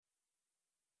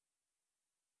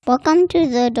Welcome to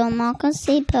the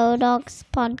Democracy Paradox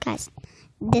podcast.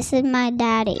 This is my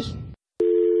daddy.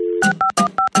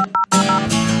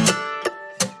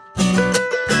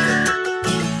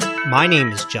 My name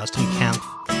is Justin Kemp,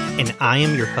 and I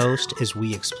am your host as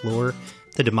we explore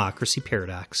the democracy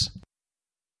paradox.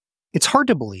 It's hard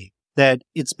to believe that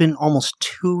it's been almost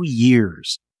 2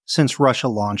 years since Russia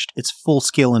launched its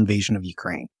full-scale invasion of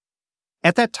Ukraine.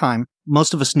 At that time,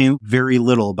 most of us knew very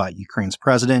little about Ukraine's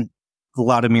president,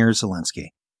 Volodymyr Zelensky.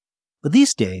 But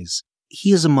these days,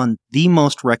 he is among the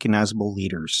most recognizable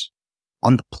leaders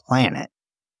on the planet.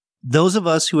 Those of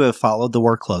us who have followed the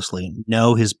war closely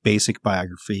know his basic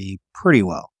biography pretty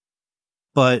well.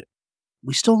 But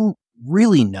we still don't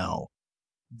really know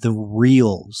the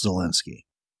real Zelensky.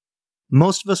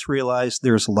 Most of us realize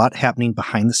there's a lot happening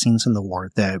behind the scenes in the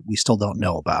war that we still don't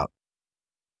know about.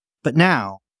 But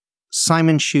now,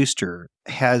 Simon Shuster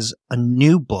has a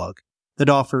new book that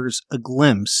offers a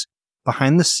glimpse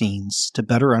behind the scenes to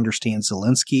better understand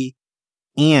Zelensky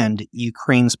and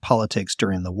Ukraine's politics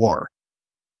during the war.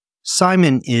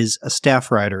 Simon is a staff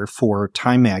writer for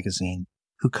Time magazine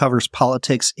who covers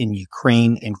politics in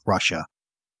Ukraine and Russia.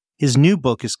 His new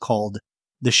book is called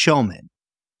The Showman: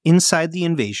 Inside the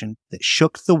Invasion That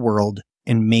Shook the World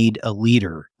and Made a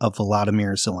Leader of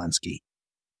Volodymyr Zelensky.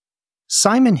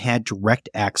 Simon had direct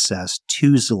access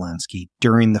to Zelensky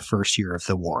during the first year of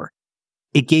the war.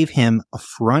 It gave him a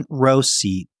front row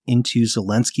seat into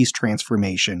Zelensky's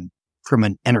transformation from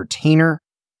an entertainer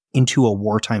into a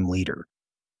wartime leader.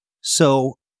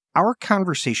 So our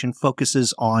conversation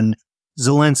focuses on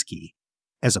Zelensky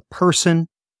as a person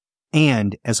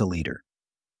and as a leader.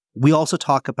 We also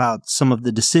talk about some of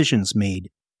the decisions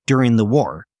made during the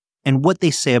war and what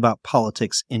they say about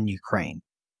politics in Ukraine.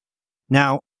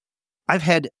 Now, I've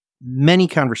had many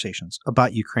conversations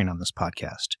about Ukraine on this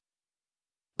podcast,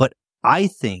 but I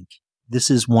think this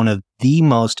is one of the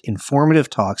most informative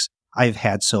talks I've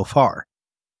had so far.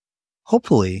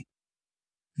 Hopefully,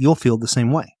 you'll feel the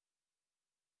same way.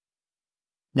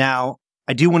 Now,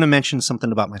 I do want to mention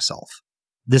something about myself.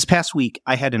 This past week,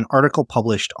 I had an article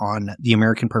published on the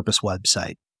American Purpose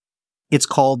website. It's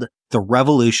called The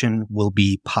Revolution Will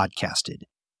Be Podcasted.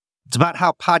 It's about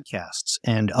how podcasts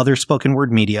and other spoken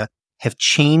word media have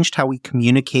changed how we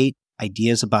communicate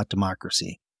ideas about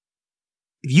democracy.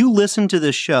 If you listen to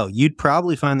this show, you'd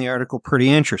probably find the article pretty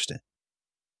interesting.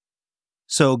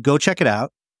 So go check it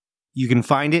out. You can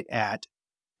find it at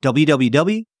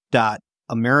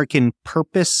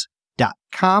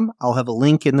www.americanpurpose.com. I'll have a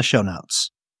link in the show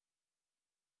notes.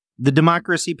 The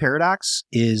Democracy Paradox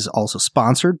is also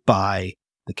sponsored by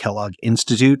the Kellogg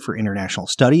Institute for International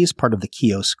Studies, part of the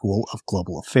Keough School of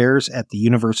Global Affairs at the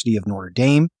University of Notre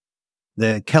Dame.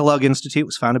 The Kellogg Institute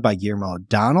was founded by Guillermo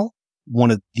O'Donnell,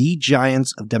 one of the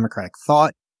giants of democratic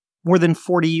thought, more than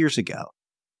 40 years ago.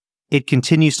 It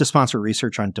continues to sponsor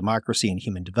research on democracy and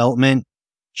human development.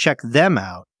 Check them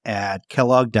out at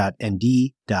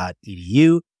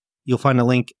kellogg.nd.edu. You'll find a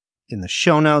link in the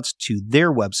show notes to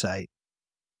their website.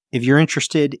 If you're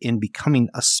interested in becoming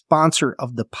a sponsor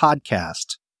of the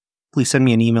podcast, please send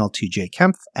me an email to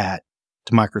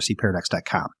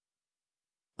jkempf@democracyparadox.com.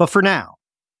 But for now,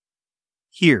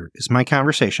 here is my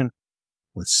conversation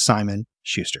with Simon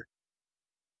Shuster.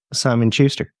 Simon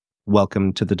Shuster,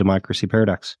 welcome to the Democracy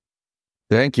Paradox.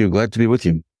 Thank you. Glad to be with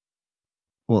you.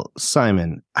 Well,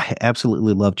 Simon, I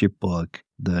absolutely loved your book,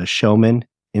 The Showman: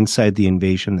 Inside the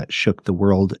Invasion That Shook the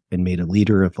World and Made a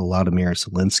Leader of Volodymyr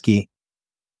Zelensky.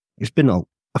 There's been a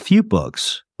few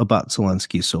books about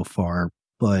Zelensky so far,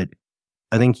 but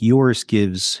I think yours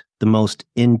gives the most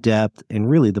in-depth and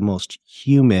really the most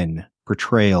human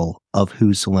portrayal of who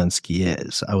Zelensky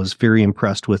is. I was very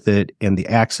impressed with it, and the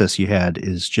access you had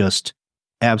is just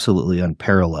absolutely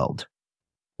unparalleled.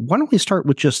 Why don't we start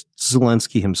with just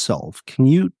Zelensky himself? Can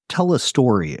you tell a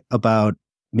story about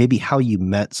maybe how you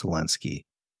met Zelensky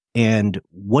and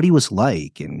what he was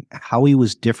like and how he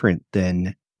was different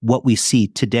than what we see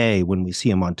today when we see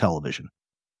him on television?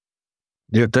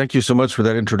 Yeah, thank you so much for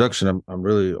that introduction. I'm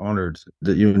really honored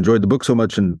that you enjoyed the book so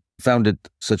much and found it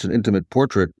such an intimate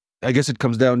portrait. I guess it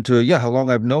comes down to, how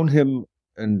long I've known him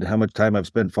and how much time I've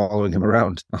spent following him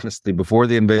around, honestly, before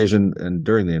the invasion and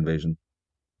during the invasion.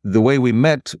 The way we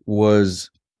met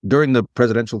was during the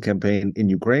presidential campaign in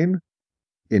Ukraine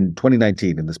in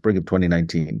 2019, in the spring of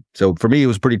 2019. So for me, it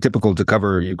was pretty typical to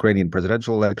cover Ukrainian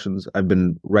presidential elections. I've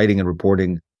been writing and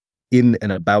reporting in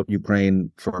and about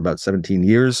Ukraine for about 17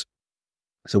 years.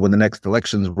 So when the next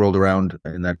elections rolled around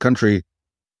in that country,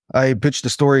 I pitched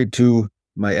a story to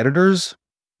my editors.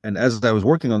 And as I was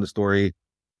working on the story,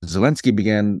 Zelensky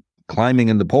began climbing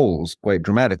in the polls quite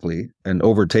dramatically and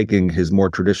overtaking his more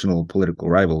traditional political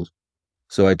rivals.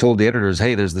 So I told the editors,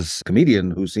 hey, there's this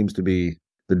comedian who seems to be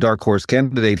the dark horse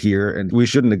candidate here, and we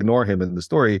shouldn't ignore him in the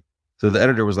story. So the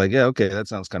editor was like, yeah, okay, that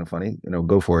sounds kind of funny.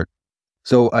 Go for it.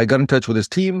 So I got in touch with his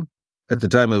team. At the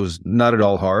time, it was not at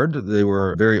all hard. They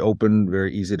were very open,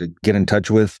 very easy to get in touch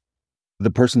with.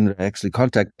 The person that actually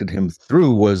contacted him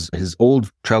through was his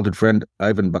old childhood friend,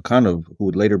 Ivan Bakanov, who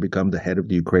would later become the head of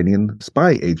the Ukrainian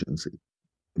spy agency.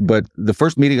 But the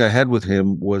first meeting I had with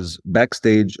him was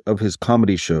backstage of his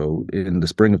comedy show in the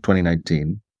spring of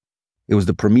 2019. It was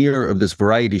the premiere of this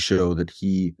variety show that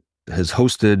he has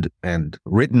hosted and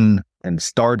written and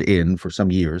starred in for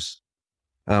some years.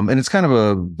 And it's kind of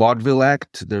a vaudeville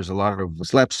act. There's a lot of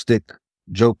slapstick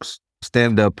jokes,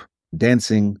 stand-up,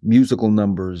 dancing, musical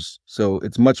numbers. So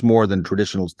it's much more than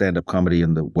traditional stand-up comedy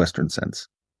in the Western sense.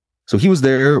 So he was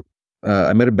there.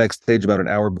 I met him backstage about an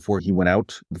hour before he went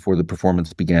out, before the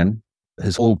performance began.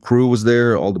 His whole crew was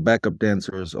there, all the backup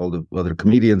dancers, all the other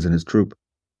comedians in his troupe.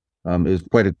 It was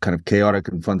quite a kind of chaotic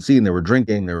and fun scene. They were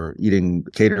drinking, they were eating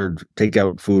catered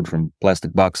takeout food from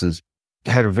plastic boxes.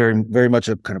 Had a very, very much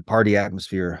a kind of party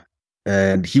atmosphere.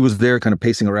 And he was there kind of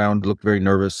pacing around, looked very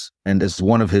nervous. And as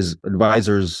one of his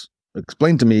advisors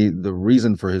explained to me, the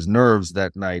reason for his nerves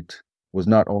that night was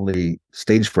not only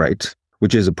stage fright,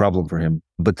 which is a problem for him,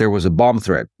 but there was a bomb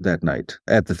threat that night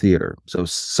at the theater. So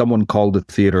someone called the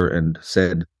theater and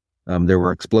said there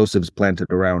were explosives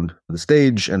planted around the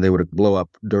stage and they would blow up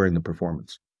during the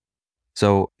performance.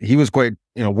 So he was quite,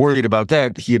 worried about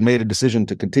that. He had made a decision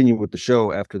to continue with the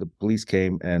show after the police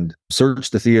came and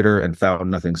searched the theater and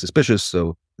found nothing suspicious.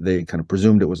 So they kind of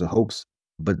presumed it was a hoax.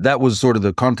 But that was sort of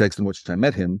the context in which I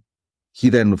met him. He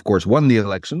then, of course, won the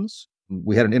elections.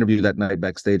 We had an interview that night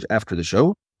backstage after the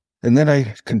show. And then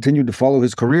I continued to follow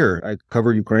his career. I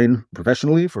covered Ukraine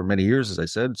professionally for many years, as I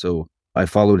said. So I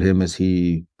followed him as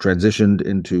he transitioned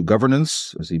into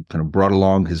governance, as he kind of brought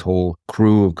along his whole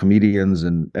crew of comedians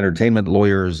and entertainment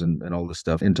lawyers and all this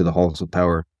stuff into the halls of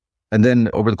power. And then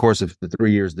over the course of the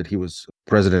 3 years that he was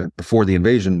president before the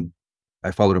invasion,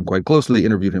 I followed him quite closely,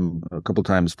 interviewed him a couple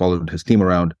times, followed his team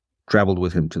around, traveled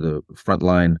with him to the front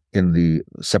line in the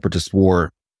separatist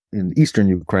war in eastern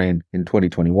Ukraine in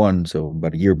 2021, so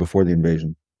about a year before the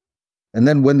invasion. And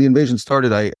then when the invasion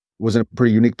started, I was in a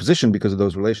pretty unique position because of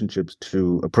those relationships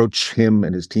to approach him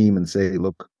and his team and say,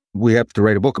 look, we have to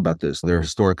write a book about this. There are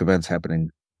historic events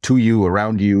happening to you,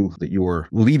 around you, that you are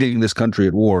leading this country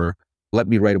at war. Let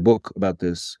me write a book about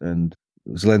this. And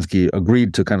Zelensky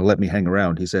agreed to kind of let me hang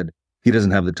around. He said he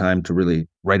doesn't have the time to really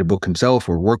write a book himself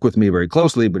or work with me very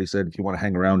closely, but he said, if you want to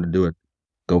hang around and do it,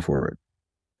 go for it.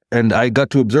 And I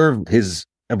got to observe his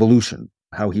evolution,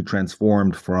 how he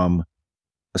transformed from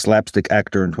a slapstick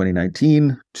actor in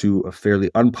 2019 to a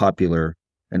fairly unpopular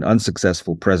and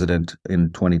unsuccessful president in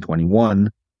 2021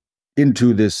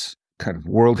 into this kind of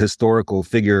world historical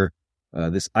figure,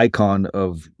 this icon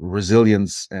of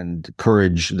resilience and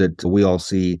courage that we all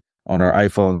see on our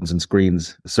iPhones and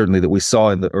screens, certainly that we saw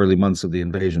in the early months of the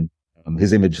invasion.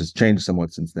 His image has changed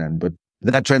somewhat since then, but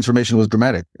that transformation was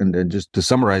dramatic. And just to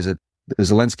summarize it, the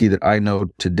Zelensky that I know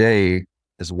today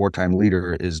as a wartime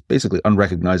leader is basically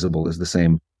unrecognizable as the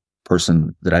same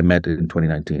person that I met in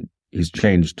 2019. He's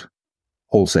changed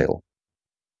wholesale.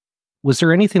 Was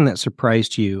there anything that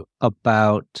surprised you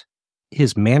about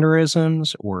his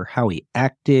mannerisms or how he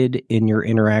acted in your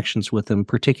interactions with him,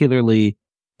 particularly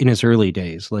in his early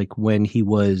days, like when he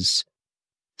was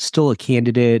still a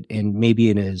candidate and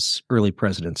maybe in his early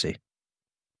presidency?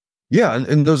 Yeah,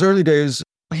 in those early days,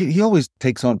 he always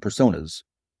takes on personas.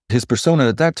 His persona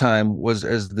at that time was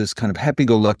as this kind of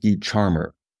happy-go-lucky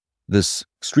charmer, this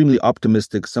extremely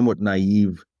optimistic, somewhat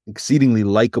naive, exceedingly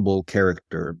likable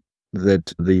character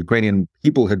that the Ukrainian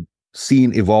people had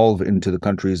seen evolve into the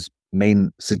country's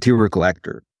main satirical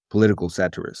actor, political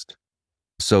satirist.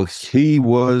 So he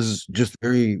was just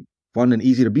very fun and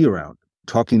easy to be around.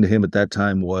 Talking to him at that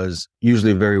time was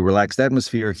usually a very relaxed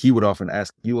atmosphere. He would often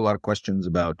ask you a lot of questions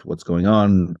about what's going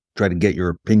on, try to get your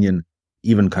opinion.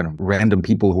 Even kind of random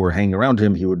people who were hanging around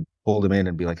him, he would pull them in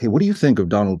and be like, hey, what do you think of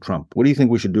Donald Trump? What do you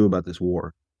think we should do about this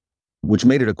war? Which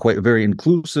made it a very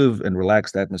inclusive and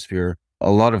relaxed atmosphere. A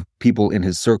lot of people in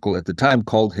his circle at the time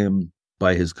called him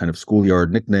by his kind of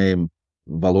schoolyard nickname,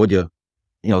 Volodya.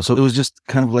 So it was just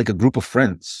kind of like a group of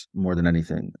friends more than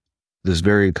anything. This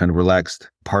very kind of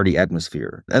relaxed party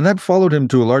atmosphere. And that followed him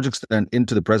to a large extent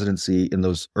into the presidency in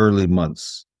those early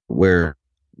months, where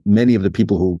many of the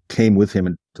people who came with him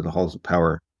into the halls of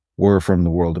power were from the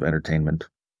world of entertainment.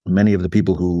 Many of the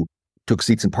people who took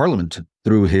seats in parliament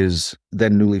through his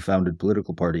then newly founded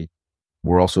political party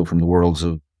were also from the worlds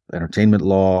of entertainment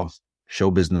law,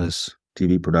 show business,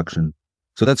 TV production.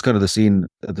 So that's kind of the scene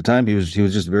at the time. He was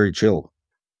just very chill.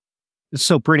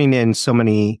 So bringing in so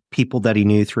many people that he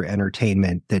knew through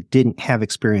entertainment that didn't have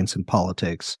experience in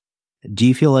politics, do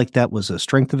you feel like that was a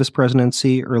strength of his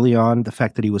presidency early on, the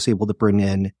fact that he was able to bring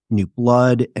in new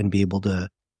blood and be able to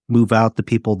move out the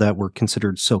people that were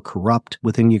considered so corrupt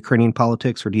within Ukrainian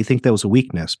politics? Or do you think that was a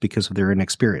weakness because of their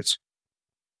inexperience?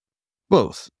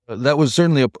 Both. That was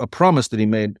certainly a promise that he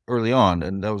made early on,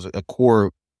 and that was a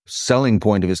core selling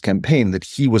point of his campaign, that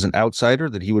he was an outsider,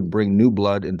 that he would bring new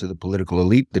blood into the political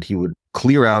elite, that he would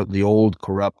clear out the old,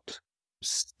 corrupt,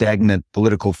 stagnant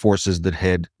political forces that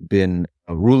had been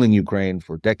ruling Ukraine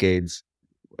for decades,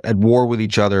 at war with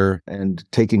each other and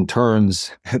taking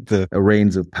turns at the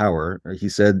reins of power. He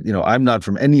said, I'm not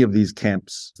from any of these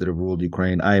camps that have ruled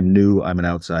Ukraine. I am new. I'm an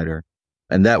outsider.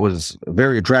 And that was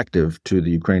very attractive to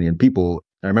the Ukrainian people.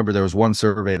 I remember there was one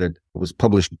survey that was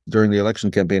published during the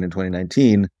election campaign in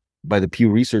 2019 by the Pew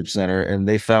Research Center, and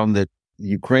they found that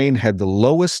Ukraine had the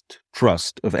lowest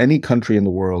trust of any country in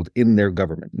the world in their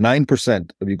government.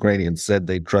 9% of Ukrainians said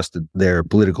they trusted their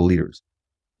political leaders,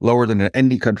 lower than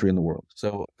any country in the world.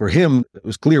 So for him, it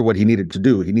was clear what he needed to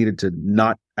do. He needed to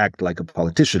not act like a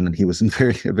politician, and he was in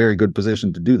a very good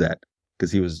position to do that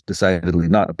because he was decidedly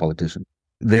not a politician.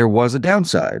 There was a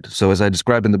downside. So as I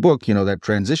described in the book, that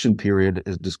transition period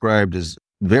is described as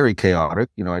very chaotic.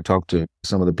 I talked to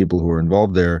some of the people who were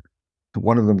involved there.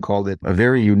 One of them called it a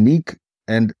very unique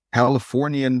and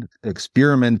Californian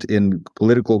experiment in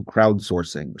political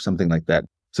crowdsourcing or something like that.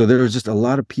 So there was just a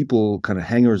lot of people, kind of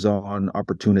hangers-on,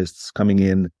 opportunists coming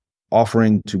in,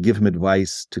 offering to give him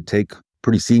advice, to take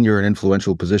pretty senior and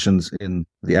influential positions in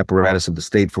the apparatus of the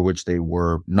state for which they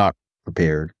were not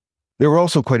prepared. There were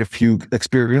also quite a few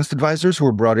experienced advisors who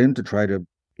were brought in to try to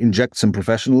inject some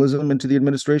professionalism into the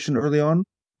administration early on.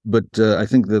 But I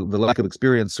think the lack of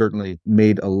experience certainly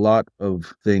made a lot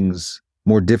of things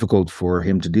more difficult for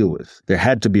him to deal with. There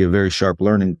had to be a very sharp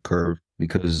learning curve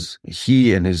because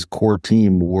he and his core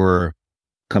team were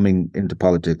coming into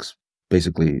politics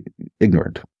basically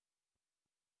ignorant.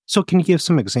 So can you give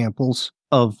some examples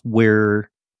of where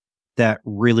that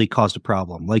really caused a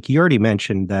problem? Like you already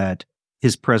mentioned that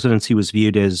his presidency was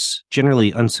viewed as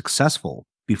generally unsuccessful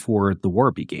before the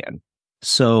war began.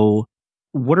 So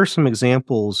what are some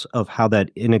examples of how that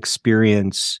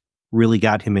inexperience really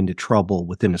got him into trouble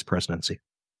within his presidency?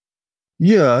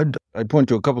 Yeah, I'd point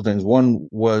to a couple of things. One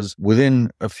was within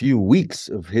a few weeks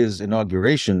of his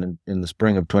inauguration in the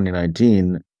spring of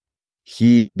 2019,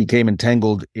 he became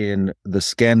entangled in the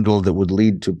scandal that would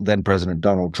lead to then President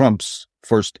Donald Trump's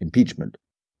first impeachment.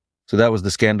 So that was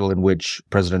the scandal in which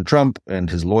President Trump and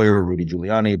his lawyer, Rudy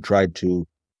Giuliani, tried to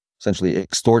essentially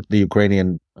extort the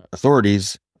Ukrainian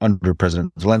authorities under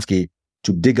President Zelensky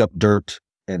to dig up dirt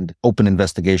and open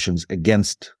investigations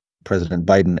against President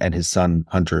Biden and his son,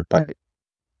 Hunter Biden.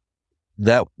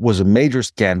 That was a major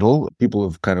scandal. People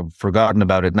have kind of forgotten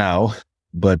about it now,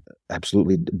 but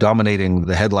absolutely dominating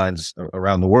the headlines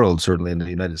around the world, certainly in the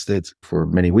United States, for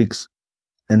many weeks.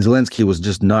 And Zelensky was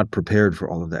just not prepared for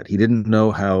all of that. He didn't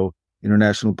know how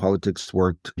international politics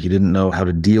worked. He didn't know how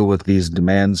to deal with these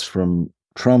demands from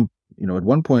Trump. At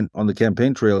one point on the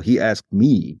campaign trail, he asked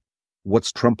me,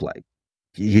 what's Trump like?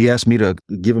 He asked me to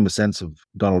give him a sense of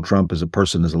Donald Trump as a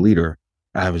person, as a leader.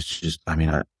 I was just, I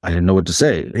didn't know what to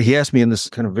say. He asked me in this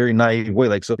kind of very naive way,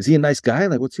 like, so is he a nice guy?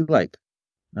 Like, what's he like?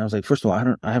 And I was like, first of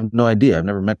all, I have no idea. I've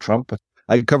never met Trump.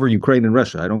 I cover Ukraine and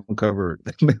Russia. I don't cover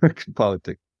American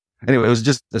politics. Anyway, it was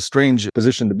just a strange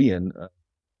position to be in.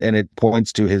 And it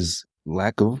points to his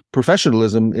lack of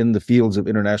professionalism in the fields of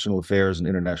international affairs and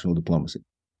international diplomacy.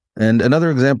 And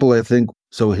another example, I think,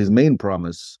 so his main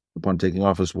promise upon taking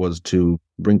office was to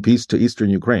bring peace to eastern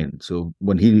Ukraine. So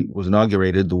when he was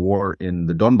inaugurated, the war in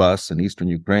the Donbass and eastern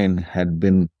Ukraine had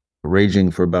been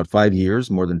raging for about 5 years.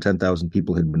 More than 10,000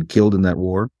 people had been killed in that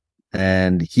war.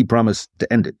 And he promised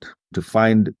to end it, to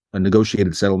find a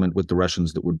negotiated settlement with the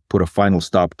Russians that would put a final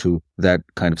stop to that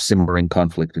kind of simmering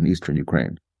conflict in eastern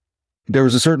Ukraine. There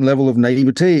was a certain level of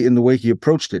naivete in the way he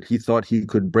approached it. He thought he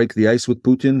could break the ice with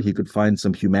Putin. He could find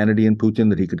some humanity in Putin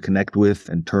that he could connect with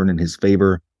and turn in his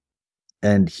favor.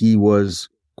 And he was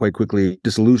quite quickly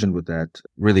disillusioned with that,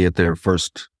 really at their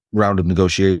first round of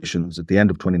negotiations at the end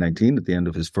of 2019, at the end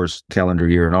of his first calendar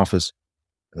year in office.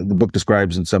 The book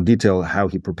describes in some detail how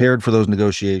he prepared for those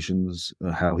negotiations,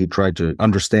 how he tried to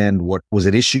understand what was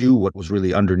at issue, what was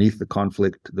really underneath the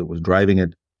conflict that was driving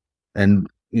it, and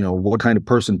what kind of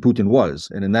person Putin was.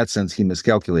 And in that sense, he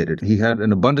miscalculated. He had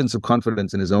an abundance of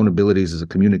confidence in his own abilities as a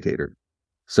communicator,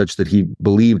 such that he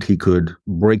believed he could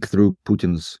break through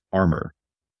Putin's armor,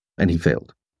 and he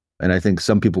failed. And I think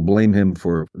some people blame him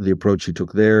for the approach he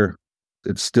took there.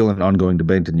 It's still an ongoing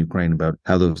debate in Ukraine about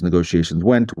how those negotiations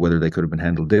went, whether they could have been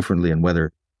handled differently, and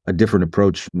whether a different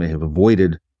approach may have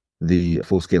avoided the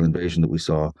full-scale invasion that we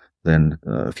saw then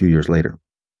a few years later.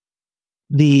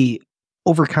 The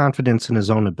overconfidence in his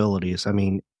own abilities,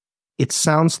 it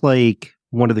sounds like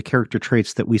one of the character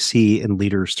traits that we see in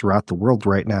leaders throughout the world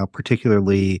right now,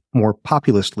 particularly more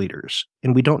populist leaders.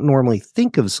 And we don't normally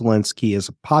think of Zelensky as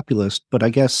a populist, but I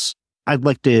guess I'd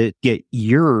like to get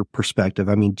your perspective.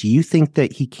 Do you think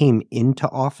that he came into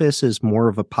office as more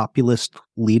of a populist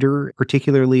leader,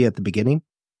 particularly at the beginning?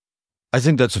 I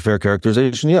think that's a fair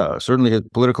characterization. Yeah, certainly his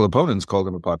political opponents called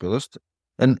him a populist.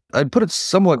 And I'd put it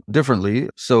somewhat differently.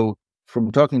 So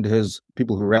from talking to his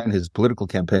people who ran his political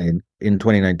campaign in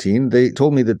 2019, they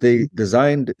told me that they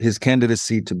designed his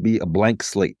candidacy to be a blank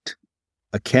slate,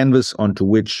 a canvas onto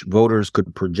which voters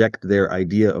could project their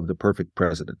idea of the perfect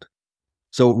president.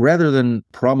 So rather than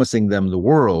promising them the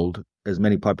world, as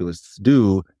many populists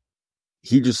do,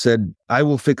 he just said, I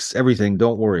will fix everything.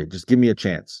 Don't worry. Just give me a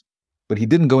chance. But he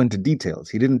didn't go into details.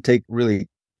 He didn't take really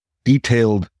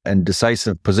detailed and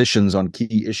decisive positions on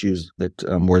key issues that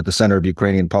were at the center of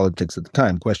Ukrainian politics at the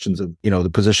time. Questions of, the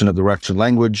position of the Russian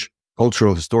language,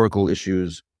 cultural, historical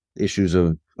issues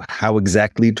of how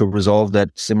exactly to resolve that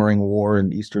simmering war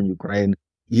in eastern Ukraine.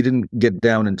 He didn't get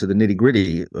down into the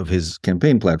nitty-gritty of his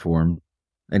campaign platform.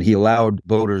 And he allowed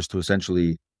voters to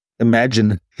essentially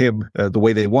imagine him the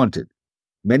way they wanted.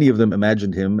 Many of them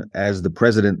imagined him as the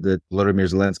president that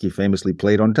Volodymyr Zelensky famously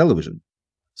played on television.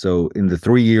 So in the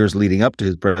 3 years leading up to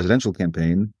his presidential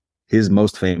campaign, his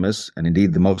most famous and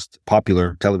indeed the most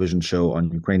popular television show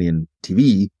on Ukrainian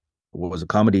TV was a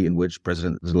comedy in which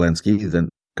President Zelensky, then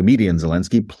comedian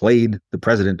Zelensky, played the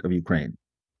president of Ukraine.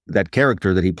 That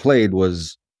character that he played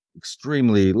was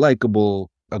extremely likable,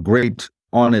 a great,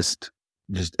 honest,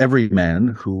 just everyman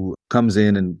who comes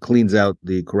in and cleans out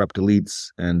the corrupt elites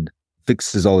and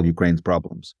fixes all of Ukraine's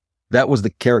problems. That was the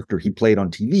character he played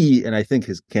on TV, and I think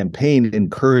his campaign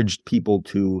encouraged people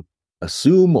to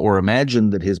assume or imagine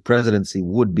that his presidency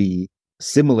would be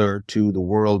similar to the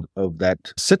world of that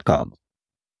sitcom.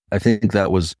 I think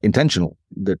that was intentional,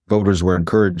 that voters were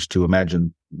encouraged to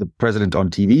imagine the president on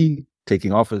TV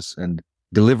taking office and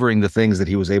delivering the things that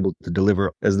he was able to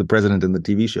deliver as the president in the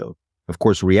TV show. Of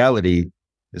course, reality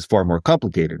is far more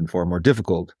complicated and far more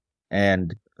difficult.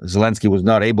 And Zelensky was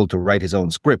not able to write his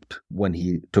own script when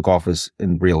he took office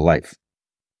in real life.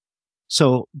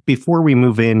 So before we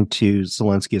move into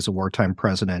Zelensky as a wartime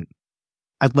president,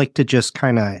 I'd like to just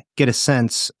kind of get a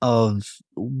sense of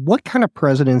what kind of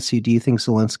presidency do you think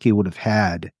Zelensky would have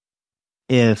had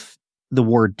if the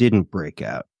war didn't break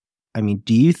out?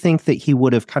 Do you think that he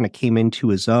would have kind of came into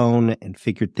his own and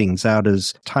figured things out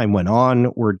as time went on?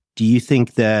 Or do you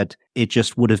think that it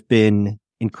just would have been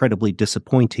incredibly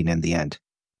disappointing in the end?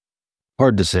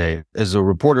 Hard to say. As a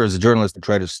reporter, as a journalist, I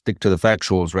try to stick to the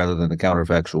factuals rather than the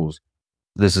counterfactuals.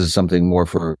 This is something more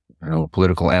for,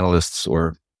 political analysts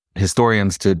or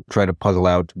historians to try to puzzle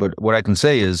out. But what I can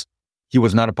say is he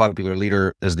was not a popular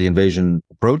leader as the invasion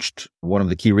approached. One of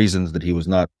the key reasons that he was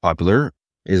not popular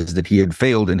is that he had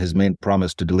failed in his main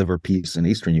promise to deliver peace in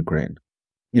eastern Ukraine.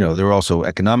 There were also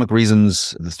economic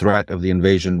reasons. The threat of the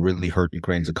invasion really hurt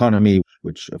Ukraine's economy,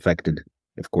 which affected,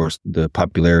 of course, the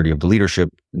popularity of the leadership,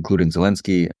 including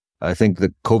Zelensky. I think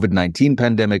the COVID-19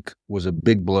 pandemic was a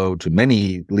big blow to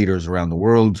many leaders around the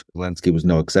world. Zelensky was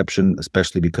no exception,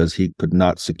 especially because he could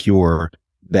not secure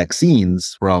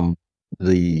vaccines from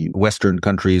the Western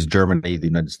countries, Germany, the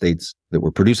United States, that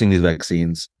were producing these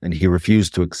vaccines, and he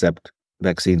refused to accept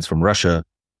vaccines from Russia.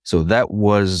 So that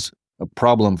was a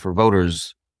problem for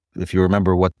voters. If you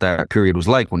remember what that period was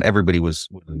like when everybody was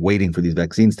waiting for these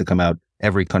vaccines to come out,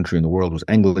 every country in the world was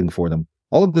angling for them.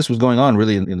 All of this was going on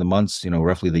really in the months,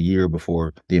 roughly the year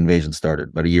before the invasion started,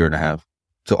 about a year and a half.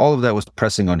 So all of that was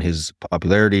pressing on his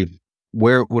popularity.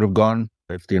 Where it would have gone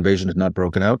if the invasion had not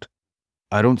broken out,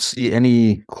 I don't see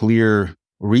any clear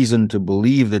reason to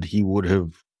believe that he would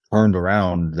have turned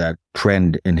around that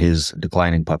trend in his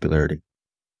declining popularity.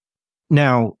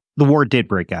 Now, the war did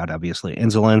break out, obviously,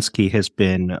 and Zelensky has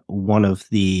been one of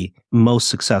the most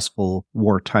successful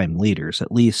wartime leaders,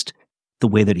 at least the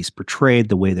way that he's portrayed,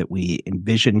 the way that we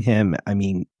envision him.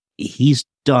 He's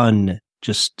done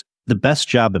just the best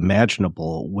job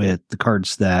imaginable with the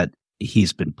cards that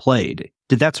he's been played.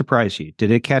 Did that surprise you?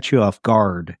 Did it catch you off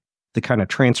guard, the kind of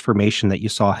transformation that you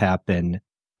saw happen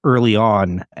early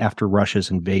on after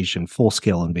Russia's invasion,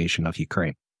 full-scale invasion of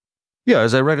Ukraine? Yeah,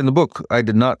 as I read in the book, I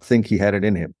did not think he had it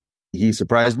in him. He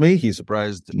surprised me. He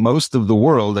surprised most of the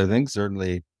world, I think,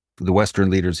 certainly the Western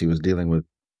leaders he was dealing with.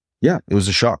 Yeah, it was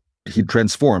a shock. he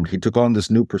transformed. He took on this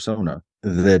new persona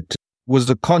that was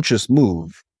a conscious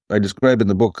move. I describe in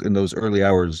the book, in those early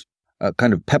hours, a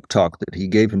kind of pep talk that he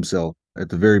gave himself at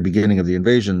the very beginning of the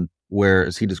invasion, where,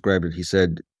 as he described it, he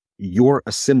said, "You're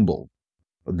a symbol.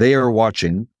 They are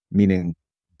watching," meaning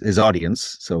his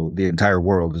audience, so the entire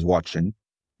world is watching,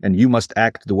 "and you must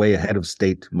act the way a head of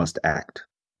state must act."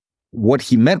 What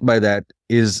he meant by that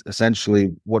is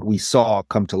essentially what we saw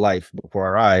come to life before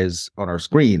our eyes on our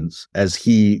screens as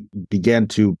he began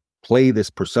to play this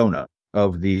persona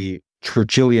of the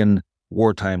Churchillian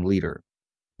wartime leader.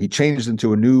 He changed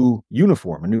into a new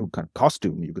uniform, a new kind of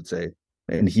costume, you could say,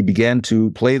 and he began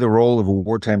to play the role of a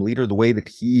wartime leader the way that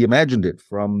he imagined it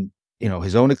from,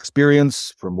 his own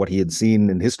experience, from what he had seen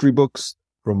in history books,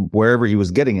 from wherever he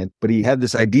was getting it. But he had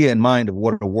this idea in mind of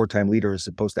what a wartime leader is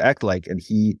supposed to act like, and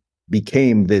he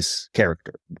became this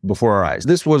character before our eyes.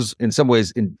 This was in some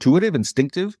ways intuitive,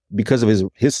 instinctive, because of his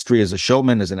history as a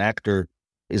showman, as an actor,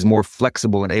 is more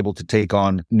flexible and able to take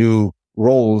on new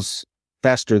roles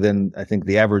faster than I think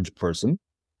the average person.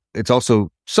 It's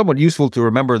also somewhat useful to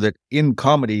remember that in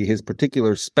comedy, his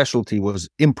particular specialty was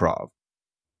improv,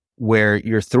 where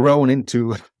you're thrown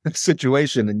into a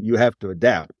situation and you have to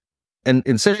adapt. And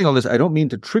in saying all this, I don't mean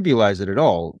to trivialize it at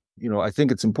all. I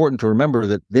think it's important to remember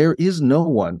that there is no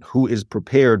one who is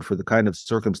prepared for the kind of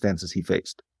circumstances he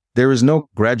faced. There is no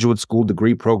graduate school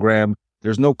degree program.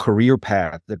 There's no career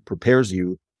path that prepares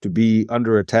you to be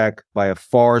under attack by a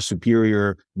far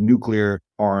superior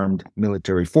nuclear-armed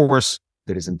military force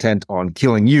that is intent on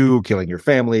killing you, killing your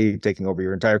family, taking over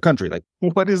your entire country. Like,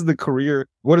 what is the career?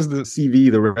 What is the CV,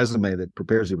 the resume that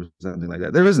prepares you for something like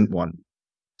that? There isn't one.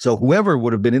 So whoever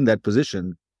would have been in that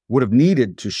position would have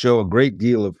needed to show a great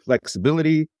deal of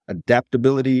flexibility,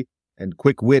 adaptability, and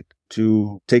quick wit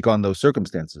to take on those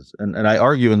circumstances. And I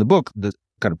argue in the book that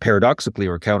kind of paradoxically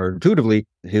or counterintuitively,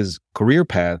 his career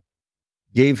path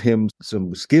gave him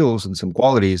some skills and some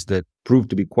qualities that proved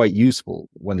to be quite useful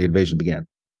when the invasion began.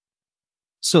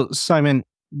 So, Simon,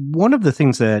 one of the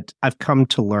things that I've come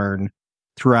to learn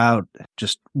throughout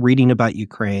just reading about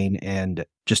Ukraine and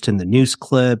just in the news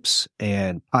clips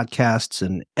and podcasts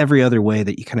and every other way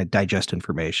that you kind of digest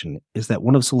information is that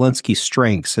one of Zelensky's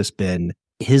strengths has been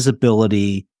his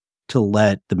ability to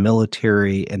let the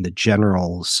military and the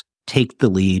generals take the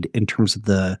lead in terms of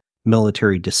the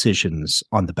military decisions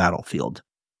on the battlefield.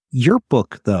 Your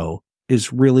book, though,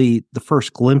 is really the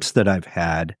first glimpse that I've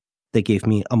had that gave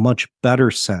me a much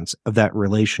better sense of that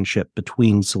relationship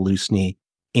between Zelensky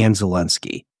and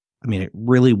Zelensky. I mean, it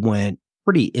really went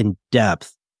pretty in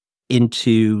depth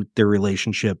into their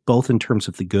relationship, both in terms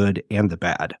of the good and the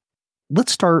bad.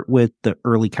 Let's start with the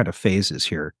early kind of phases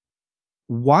here.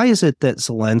 Why is it that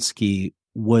Zelensky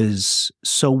was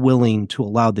so willing to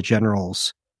allow the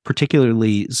generals,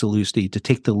 particularly Zelensky, to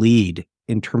take the lead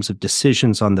in terms of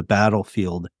decisions on the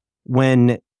battlefield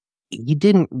when he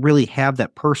didn't really have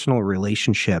that personal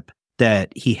relationship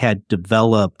that he had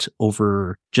developed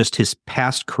over just his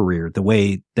past career, the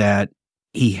way that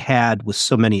he had with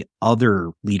so many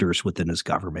other leaders within his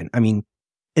government? I mean,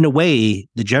 in a way,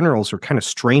 the generals are kind of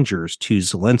strangers to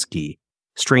Zelensky,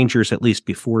 strangers at least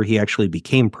before he actually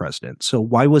became president. So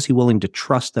why was he willing to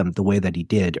trust them the way that he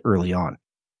did early on?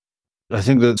 I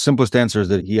think the simplest answer is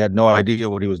that he had no idea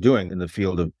what he was doing in the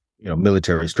field of,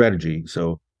 military strategy.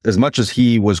 So as much as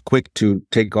he was quick to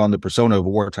take on the persona of a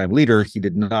wartime leader, he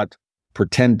did not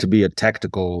pretend to be a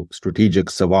tactical, strategic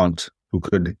savant who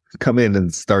could come in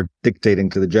and start dictating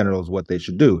to the generals what they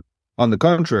should do. On the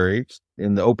contrary,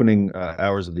 in the opening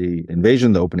hours of the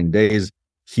invasion, the opening days,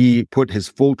 he put his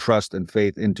full trust and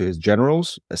faith into his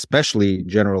generals, especially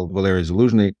General Valery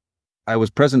Zaluzhny. I was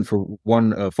present for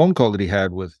one phone call that he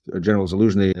had with General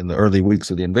Zaluzhny in the early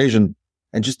weeks of the invasion,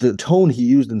 and just the tone he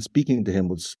used in speaking to him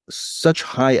was such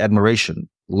high admiration,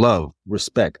 love,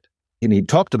 respect. And he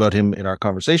talked about him in our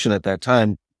conversation at that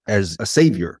time as a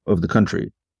savior of the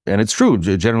country. And it's true,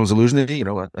 General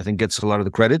Zaluzhny, I think gets a lot of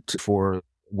the credit for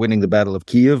winning the Battle of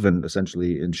Kiev and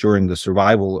essentially ensuring the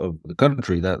survival of the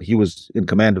country, that he was in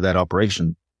command of that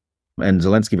operation. And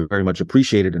Zelensky very much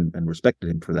appreciated and respected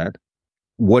him for that.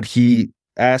 What he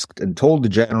asked and told the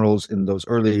generals in those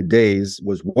early days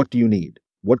was, what do you need?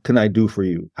 What can I do for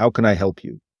you? How can I help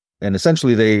you? And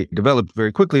essentially they developed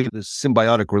very quickly this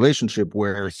symbiotic relationship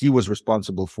where he was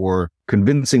responsible for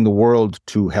convincing the world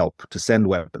to help, to send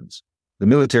weapons. The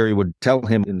military would tell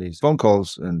him in these phone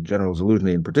calls, and General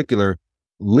Zaluzhny in particular,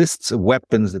 lists of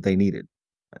weapons that they needed.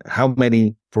 How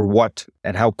many, for what,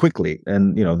 and how quickly.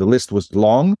 And, the list was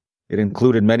long. It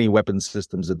included many weapons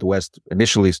systems that the West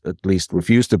initially, at least,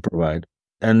 refused to provide.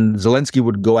 And Zelensky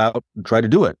would go out and try to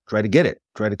do it, try to get it,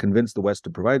 try to convince the West to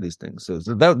provide these things. So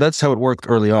that's how it worked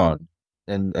early on.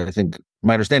 And I think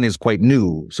my understanding is quite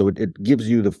new. So it gives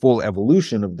you the full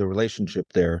evolution of the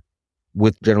relationship there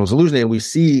with General Zelensky. And we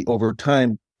see over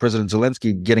time, President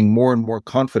Zelensky getting more and more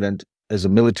confident as a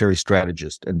military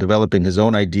strategist and developing his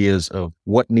own ideas of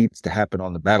what needs to happen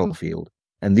on the battlefield.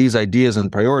 And these ideas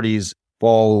and priorities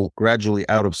fall gradually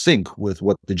out of sync with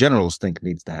what the generals think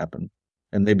needs to happen.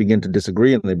 And they begin to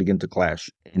disagree and they begin to clash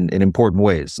in important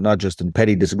ways, not just in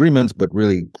petty disagreements, but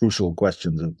really crucial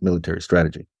questions of military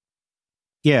strategy.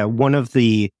 Yeah, one of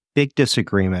the big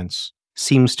disagreements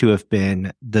seems to have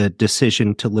been the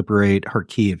decision to liberate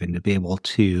Kharkiv and to be able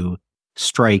to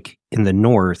strike in the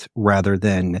north rather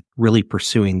than really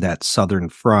pursuing that southern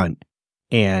front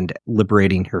and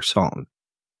liberating Kherson.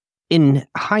 In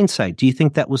hindsight, do you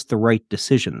think that was the right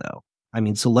decision, though? I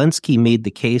mean, Zelensky made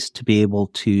the case to be able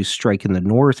to strike in the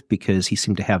north because he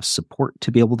seemed to have support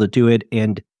to be able to do it,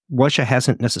 and Russia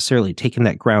hasn't necessarily taken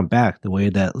that ground back the way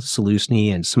that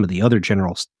Zelensky and some of the other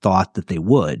generals thought that they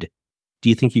would. Do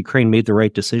you think Ukraine made the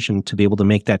right decision to be able to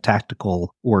make that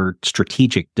tactical or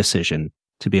strategic decision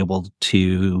to be able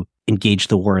to engage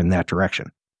the war in that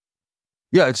direction?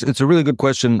 Yeah, it's a really good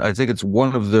question. I think it's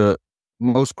one of the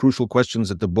most crucial questions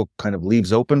that the book kind of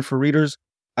leaves open for readers.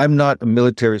 I'm not a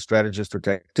military strategist or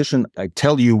tactician. I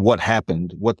tell you what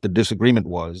happened, what the disagreement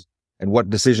was, and what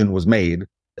decision was made.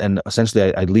 And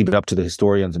essentially, I leave it up to the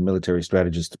historians and military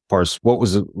strategists to parse what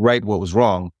was right, what was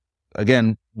wrong.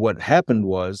 Again, what happened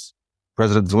was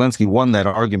President Zelensky won that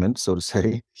argument, so to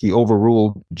say. He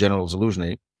overruled General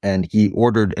Zelensky, and he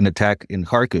ordered an attack in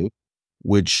Kharkiv,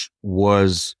 which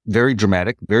was very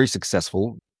dramatic, very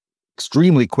successful,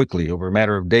 extremely quickly, over a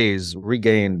matter of days,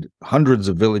 regained hundreds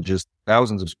of villages,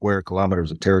 thousands of square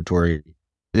kilometers of territory.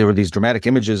 There were these dramatic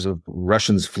images of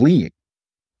Russians fleeing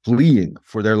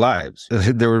for their lives.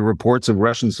 There were reports of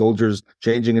Russian soldiers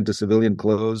changing into civilian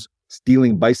clothes,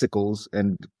 stealing bicycles,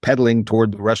 and pedaling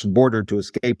toward the Russian border to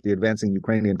escape the advancing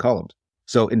Ukrainian columns.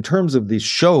 So in terms of the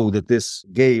show that this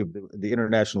gave the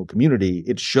international community,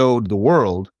 it showed the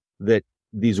world that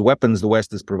these weapons the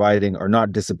West is providing are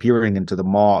not disappearing into the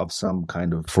maw of some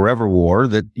kind of forever war,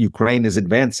 that Ukraine is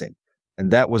advancing. And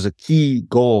that was a key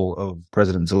goal of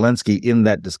President Zelensky in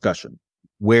that discussion,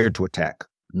 where to attack,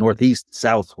 northeast,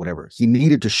 south, whatever. He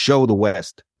needed to show the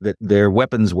West that their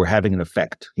weapons were having an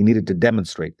effect. He needed to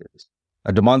demonstrate this,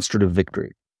 a demonstrative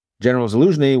victory. General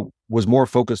Zelensky was more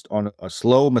focused on a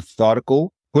slow,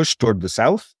 methodical push toward the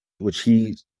south, which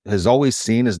he has always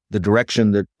seen as the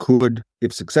direction that could,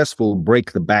 if successful,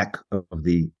 break the back of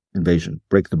the invasion,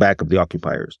 break the back of the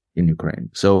occupiers in Ukraine.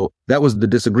 So that was the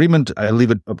disagreement. I leave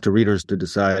it up to readers to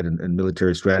decide, and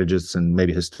military strategists and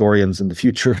maybe historians in the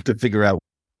future to figure out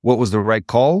what was the right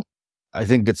call. I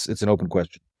think it's an open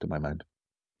question to my mind.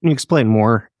 Can you explain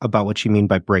more about what you mean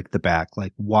by break the back?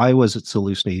 Like, why was it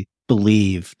Zelensky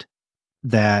believed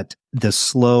that the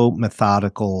slow,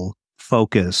 methodical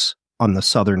focus on the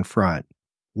southern front,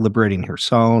 liberating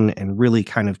Kherson and really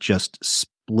kind of just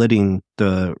splitting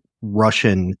the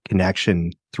Russian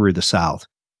connection through the south,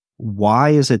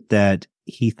 why is it that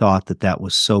he thought that that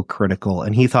was so critical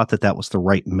and he thought that that was the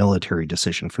right military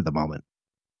decision for the moment?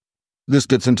 This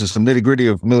gets into some nitty-gritty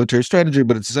of military strategy,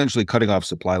 but it's essentially cutting off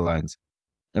supply lines.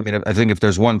 I mean, I think if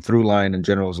there's one through line in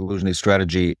General Zelensky's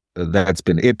strategy, that's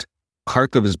been it.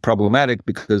 Kharkiv is problematic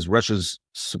because Russia's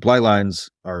supply lines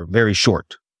are very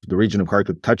short. The region of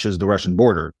Kharkiv touches the Russian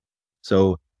border,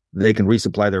 so they can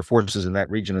resupply their forces in that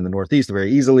region in the northeast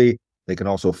very easily. They can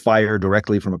also fire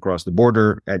directly from across the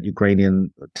border at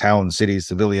Ukrainian towns, cities,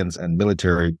 civilians, and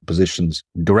military positions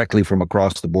directly from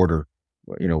across the border,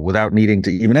 without needing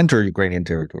to even enter Ukrainian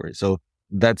territory. So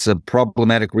that's a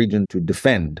problematic region to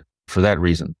defend for that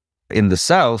reason. In the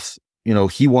south,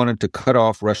 he wanted to cut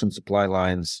off Russian supply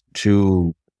lines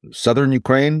to southern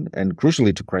Ukraine and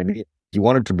crucially to Crimea. He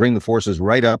wanted to bring the forces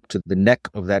right up to the neck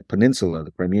of that peninsula,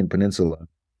 the Crimean Peninsula,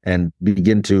 and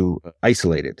begin to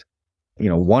isolate it.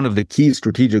 One of the key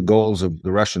strategic goals of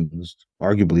the Russians,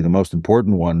 arguably the most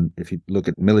important one, if you look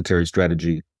at military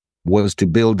strategy, was to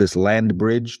build this land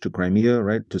bridge to Crimea,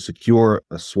 right? To secure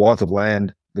a swath of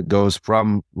land that goes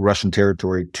from Russian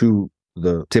territory to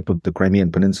the tip of the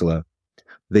Crimean Peninsula.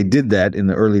 They did that in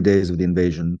the early days of the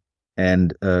invasion.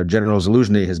 And General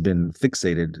Zelensky has been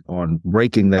fixated on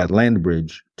breaking that land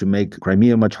bridge to make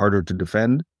Crimea much harder to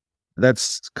defend.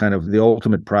 That's kind of the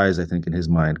ultimate prize, I think, in his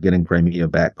mind, getting Crimea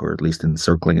back, or at least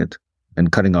encircling it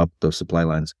and cutting up those supply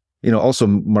lines. Also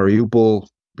Mariupol,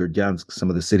 Berdyansk, some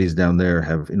of the cities down there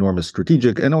have enormous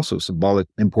strategic and also symbolic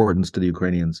importance to the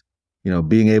Ukrainians.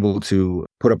 Being able to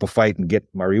put up a fight and get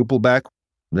Mariupol back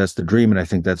That's the dream, and I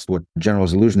think that's what General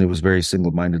Zelensky was very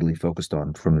single-mindedly focused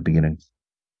on from the beginning.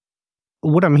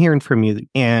 What I'm hearing from you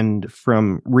and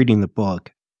from reading the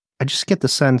book, I just get the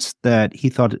sense that he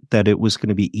thought that it was going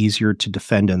to be easier to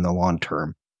defend in the long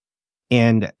term.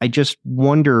 And I just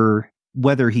wonder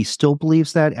whether he still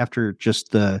believes that after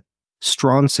just the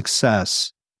strong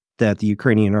success that the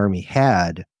Ukrainian army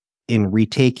had in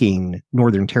retaking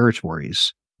northern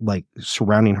territories, like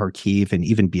surrounding Kharkiv and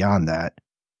even beyond that,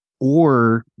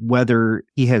 or whether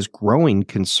he has growing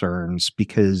concerns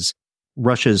because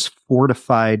Russia's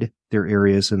fortified their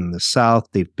areas in the south.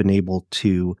 They've been able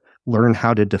to learn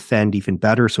how to defend even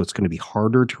better, so it's going to be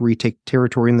harder to retake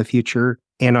territory in the future.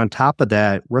 And on top of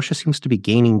that, Russia seems to be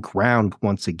gaining ground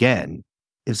once again.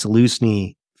 If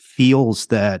Zelensky feels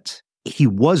that he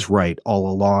was right all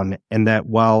along, and that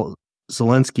while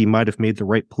Zelensky might have made the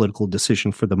right political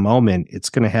decision for the moment, it's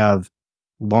going to have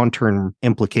long-term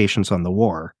implications on the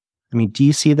war. I mean, do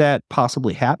you see that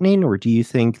possibly happening, or do you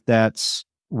think that's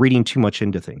reading too much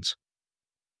into things?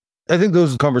 I think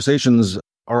those conversations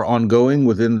are ongoing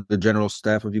within the general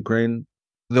staff of Ukraine.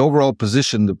 The overall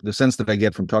position, the sense that I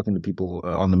get from talking to people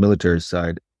on the military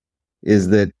side, is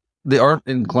that they aren't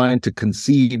inclined to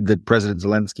concede that President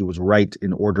Zelensky was right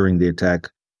in ordering the attack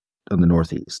on the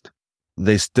Northeast.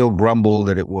 They still grumble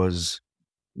that it was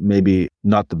maybe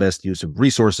not the best use of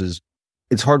resources.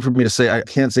 It's hard for me to say. I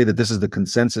can't say that this is the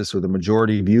consensus or the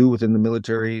majority view within the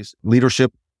military's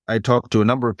leadership. I talked to a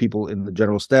number of people in the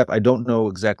general staff. I don't know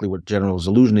exactly what General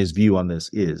Zelensky's view on this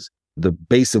is. The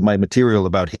base of my material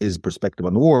about his perspective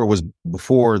on the war was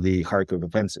before the Kharkiv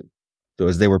offensive. So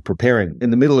as they were preparing,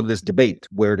 in the middle of this debate,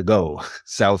 where to go,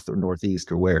 south or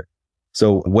northeast or where.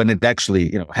 So when it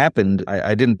actually happened,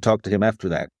 I didn't talk to him after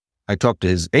that. I talked to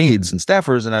his aides and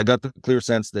staffers, and I got the clear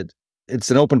sense that it's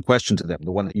an open question to them.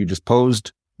 The one that you just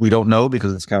posed, we don't know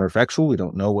because it's counterfactual. We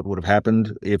don't know what would have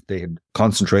happened if they had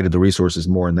concentrated the resources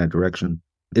more in that direction.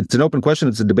 It's an open question.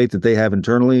 It's a debate that they have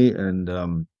internally,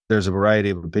 and there's a variety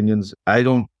of opinions. I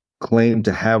don't claim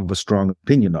to have a strong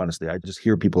opinion, honestly. I just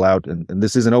hear people out, and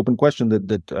this is an open question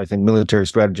that I think military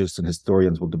strategists and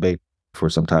historians will debate for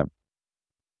some time.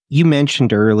 You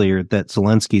mentioned earlier that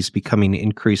Zelensky's becoming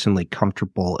increasingly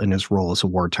comfortable in his role as a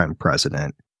wartime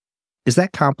president. Is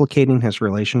that complicating his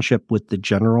relationship with the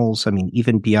generals? I mean,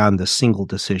 even beyond the single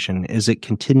decision, is it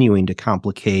continuing to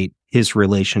complicate his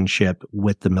relationship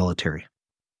with the military?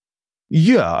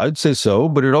 Yeah, I'd say so,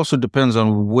 but it also depends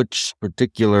on which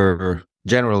particular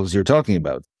generals you're talking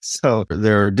about. So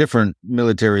there are different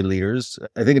military leaders.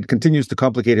 I think it continues to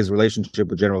complicate his relationship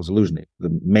with General Zelensky,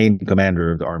 the main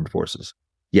commander of the armed forces.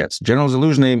 Yes, General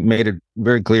Zelensky made it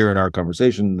very clear in our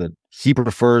conversation that he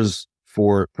prefers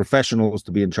for professionals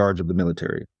to be in charge of the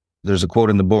military. There's a quote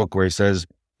in the book where he says,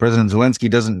 President Zelensky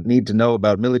doesn't need to know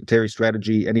about military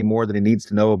strategy any more than he needs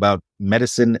to know about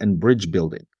medicine and bridge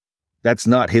building. That's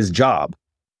not his job.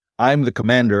 I'm the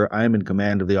commander. I'm in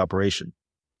command of the operation.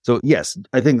 So yes,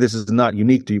 I think this is not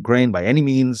unique to Ukraine by any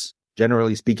means.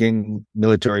 Generally speaking,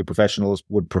 military professionals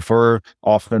would prefer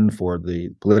often for the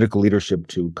political leadership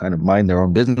to kind of mind their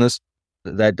own business.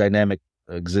 That dynamic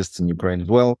exists in Ukraine as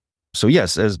well. So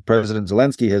yes, as President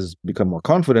Zelensky has become more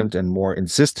confident and more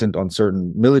insistent on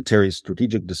certain military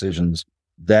strategic decisions,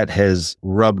 that has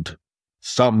rubbed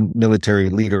some military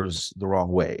leaders the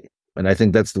wrong way. And I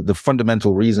think that's the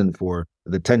fundamental reason for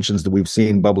the tensions that we've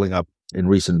seen bubbling up in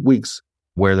recent weeks,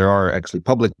 where there are actually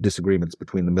public disagreements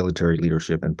between the military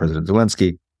leadership and President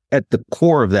Zelensky. At the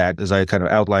core of that, as I kind of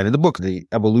outline in the book, the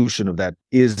evolution of that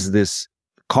is this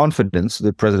confidence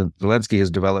that President Zelensky has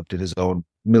developed in his own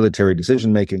military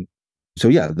decision-making. So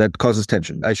yeah, that causes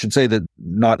tension. I should say that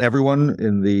not everyone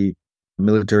in the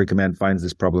military command finds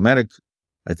this problematic.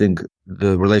 I think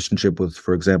the relationship with,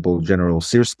 for example, General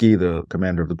Syrskyi, the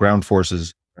commander of the ground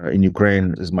forces in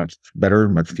Ukraine, is much better,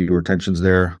 much fewer tensions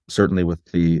there. Certainly with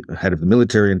the head of the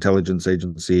military intelligence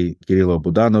agency, Kirilo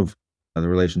Budanov, the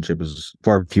relationship is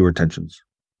far fewer tensions.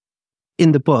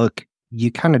 In the book,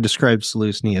 you kind of describe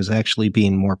Zelensky as actually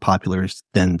being more popular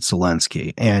than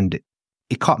Zelensky, and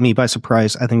it caught me by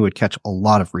surprise. I think it would catch a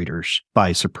lot of readers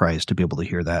by surprise to be able to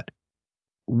hear that.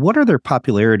 What are their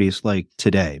popularities like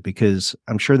today? Because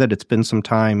I'm sure that it's been some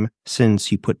time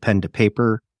since you put pen to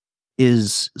paper.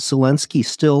 Is Zelensky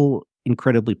still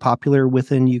incredibly popular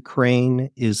within Ukraine?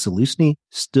 Is Zelensky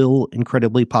still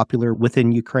incredibly popular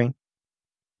within Ukraine?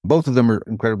 Both of them are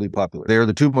incredibly popular. They are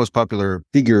the two most popular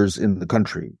figures in the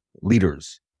country,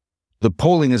 leaders. The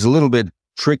polling is a little bit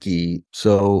tricky.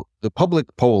 So the public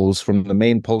polls from the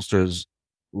main pollsters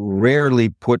rarely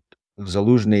put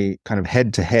Zelensky kind of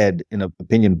head to head in an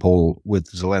opinion poll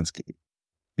with Zelensky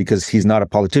because he's not a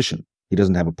politician. He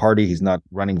doesn't have a party. He's not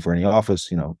running for any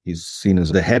office. He's seen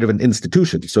as the head of an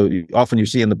institution. So often you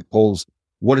see in the polls,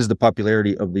 what is the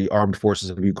popularity of the armed forces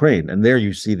of Ukraine? And there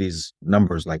you see these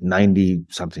numbers like 90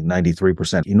 something,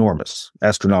 93%, enormous,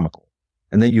 astronomical.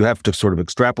 And then you have to sort of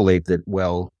extrapolate that,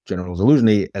 well, General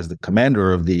Zelensky, as the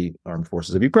commander of the armed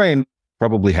forces of Ukraine,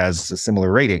 probably has a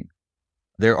similar rating.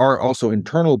 There are also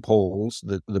internal polls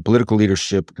that the political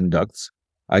leadership conducts.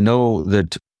 I know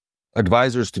that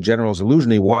advisors to General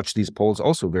Zelensky watch these polls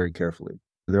also very carefully.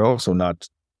 They're also not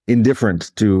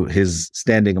indifferent to his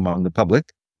standing among the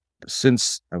public.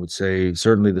 Since, I would say,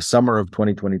 certainly the summer of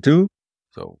 2022,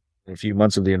 so a few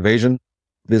months of the invasion,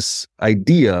 this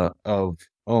idea of,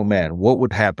 oh man, what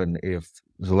would happen if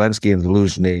Zelensky and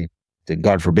Zelensky,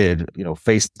 God forbid,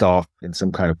 faced off in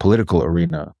some kind of political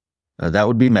arena? That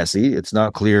would be messy. It's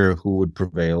not clear who would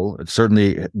prevail. It's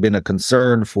certainly been a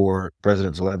concern for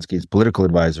President Zelensky's political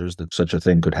advisors that such a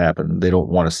thing could happen. They don't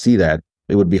want to see that.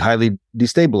 It would be highly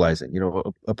destabilizing.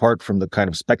 Apart from the kind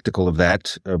of spectacle of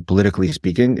that, politically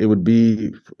speaking, it would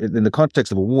be, in the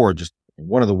context of a war, just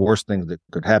one of the worst things that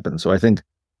could happen. So I think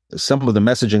some of the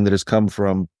messaging that has come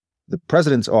from the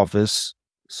president's office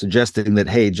suggesting that,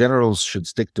 hey, generals should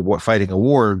stick to fighting a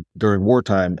war during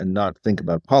wartime and not think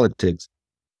about politics.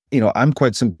 I'm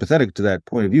quite sympathetic to that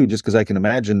point of view, just because I can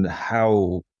imagine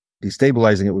how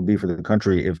destabilizing it would be for the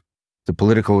country if the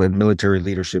political and military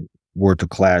leadership were to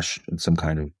clash in some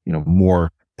kind of,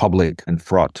 more public and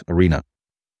fraught arena.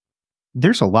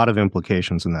 There's a lot of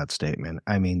implications in that statement.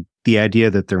 I mean, the idea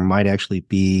that there might actually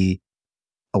be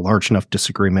a large enough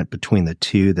disagreement between the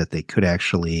two that they could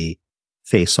actually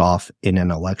face off in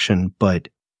an election. But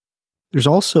there's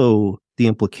also the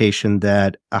implication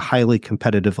that a highly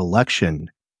competitive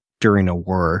election during a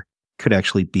war could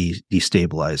actually be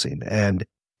destabilizing. And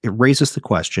it raises the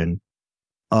question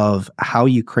of how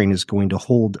Ukraine is going to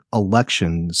hold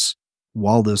elections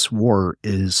while this war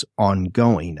is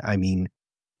ongoing. I mean,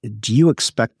 do you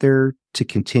expect there to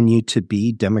continue to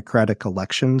be democratic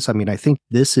elections? I mean, I think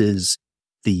this is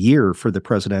the year for the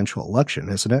presidential election,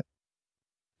 isn't it?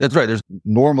 That's right.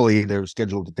 They're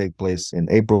scheduled to take place in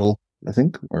April, I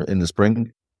think, or in the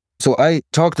spring. So I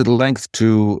talked at length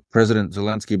to President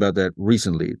Zelensky about that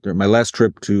recently. My last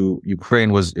trip to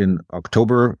Ukraine was in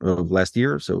October of last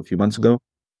year, so a few months ago.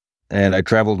 And I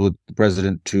traveled with the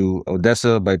president to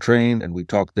Odessa by train, and we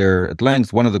talked there at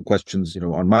length. One of the questions,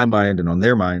 on my mind and on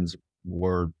their minds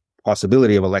were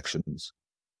possibility of elections.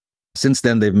 Since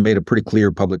then, they've made a pretty clear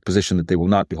public position that they will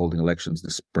not be holding elections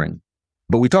this spring.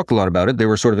 But we talked a lot about it. They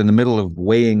were sort of in the middle of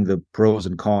weighing the pros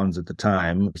and cons at the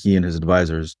time, he and his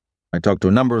advisors. I talked to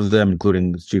a number of them,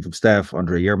 including his chief of staff,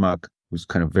 Andrei Yermak, who's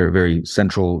kind of very, very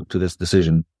central to this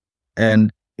decision.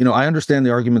 And, I understand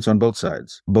the arguments on both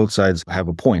sides. Both sides have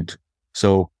a point.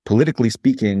 So politically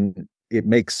speaking, it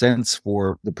makes sense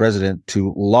for the president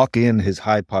to lock in his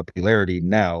high popularity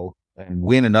now and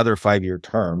win another 5-year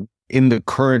term in the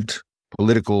current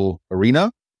political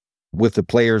arena with the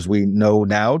players we know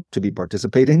now to be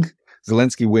participating.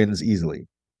 Zelensky wins easily.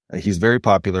 He's very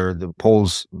popular. The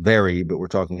polls vary, but we're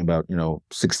talking about,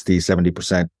 60,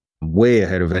 70%, way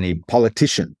ahead of any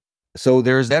politician. So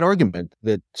there's that argument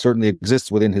that certainly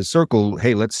exists within his circle.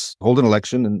 Hey, let's hold an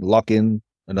election and lock in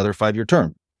another 5-year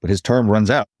term. But his term runs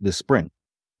out this spring.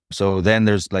 So then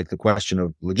there's like the question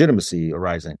of legitimacy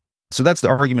arising. So that's the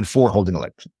argument for holding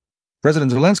elections.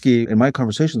 President Zelensky, in my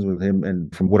conversations with him,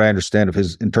 and from what I understand of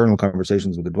his internal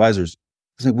conversations with advisors,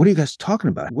 he's like, what are you guys talking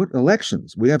about? What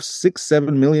elections? We have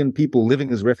 6-7 million people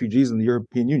living as refugees in the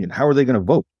European Union. How are they going to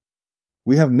vote?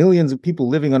 We have millions of people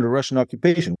living under Russian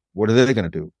occupation. What are they going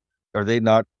to do? Are they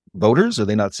not voters? Are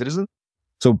they not citizens?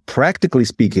 So practically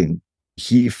speaking,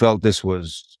 he felt this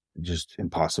was just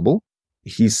impossible.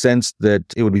 He sensed that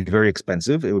it would be very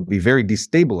expensive. It would be very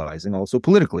destabilizing also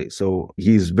politically. So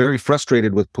he's very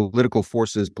frustrated with political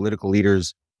forces, political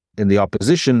leaders in the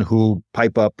opposition who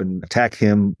pipe up and attack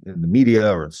him in the media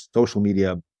or in social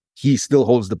media. He still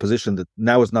holds the position that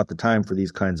now is not the time for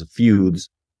these kinds of feuds.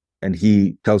 And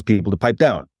he tells people to pipe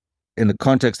down. In the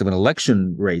context of an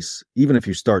election race, even if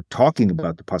you start talking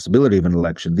about the possibility of an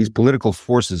election, these political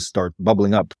forces start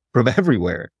bubbling up from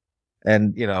everywhere.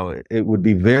 And, it would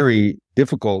be very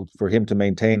difficult for him to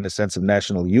maintain a sense of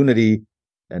national unity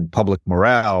and public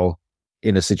morale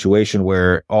in a situation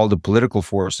where all the political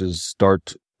forces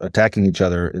start attacking each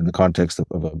other in the context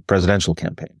of a presidential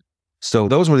campaign. So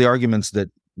those were the arguments that,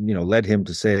 led him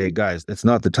to say, guys, it's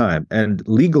not the time. And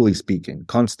legally speaking,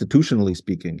 constitutionally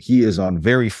speaking, he is on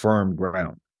very firm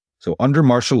ground. So under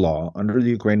martial law, under the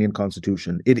Ukrainian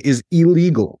constitution, it is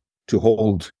illegal to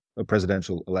hold a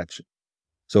presidential election.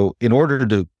 So in order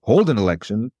to hold an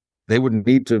election, They wouldn't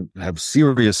need to have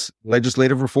serious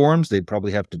legislative reforms. They'd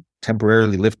probably have to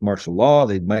temporarily lift martial law.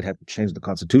 They might have to change the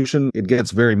constitution. It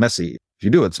gets very messy. If you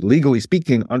do it, legally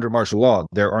speaking, under martial law,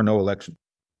 there are no elections.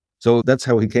 So that's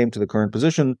how he came to the current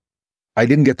position. I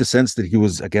didn't get the sense that he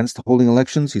was against holding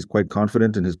elections. He's quite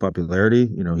confident in his popularity.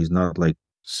 He's not like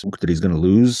that he's going to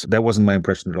lose. That wasn't my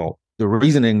impression at all. The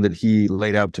reasoning that he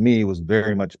laid out to me was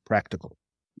very much practical.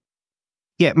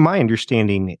 Yeah, my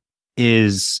understanding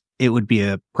is it would be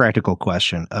a practical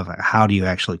question of how do you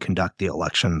actually conduct the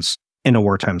elections in a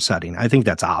wartime setting. I think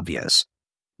that's obvious.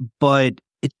 But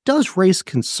it does raise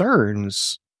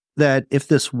concerns that if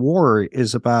this war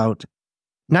is about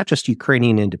not just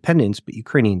Ukrainian independence, but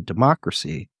Ukrainian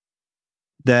democracy,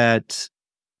 that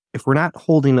if we're not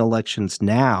holding elections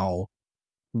now,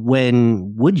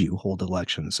 when would you hold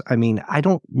elections? I mean, I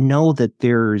don't know that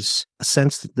there's a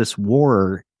sense that this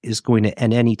war is going to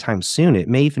end anytime soon. It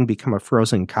may even become a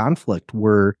frozen conflict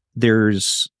where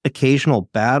there's occasional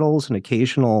battles and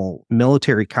occasional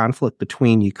military conflict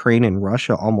between Ukraine and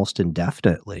Russia almost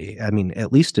indefinitely. I mean,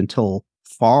 at least until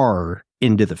far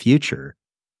into the future.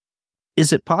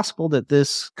 Is it possible that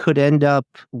this could end up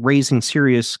raising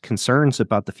serious concerns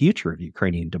about the future of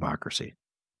Ukrainian democracy?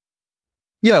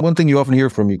 Yeah, one thing you often hear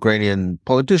from Ukrainian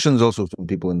politicians, also from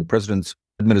people in the president's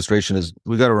administration, is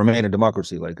we got to remain a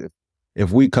democracy. Like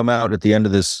if we come out at the end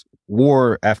of this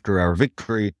war after our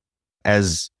victory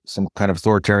as some kind of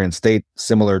authoritarian state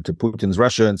similar to Putin's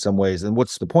Russia in some ways, then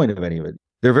what's the point of any of it?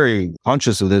 They're very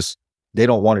conscious of this. They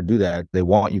don't want to do that. They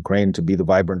want Ukraine to be the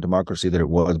vibrant democracy that it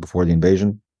was before the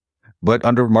invasion. But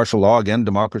under martial law, again,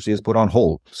 democracy is put on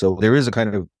hold. So there is a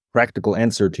kind of practical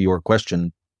answer to your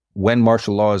question when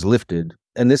martial law is lifted.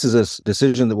 And this is a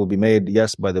decision that will be made,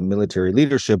 yes, by the military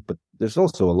leadership, but there's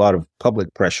also a lot of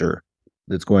public pressure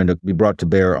that's going to be brought to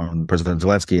bear on President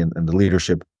Zelensky and the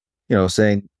leadership,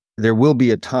 saying there will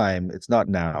be a time, it's not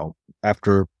now,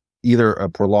 after either a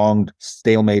prolonged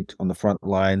stalemate on the front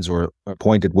lines or a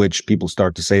point at which people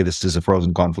start to say this is a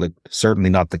frozen conflict, certainly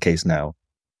not the case now,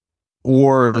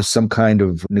 or some kind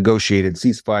of negotiated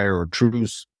ceasefire or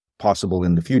truce possible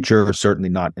in the future, certainly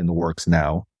not in the works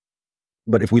now.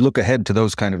 But if we look ahead to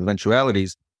those kind of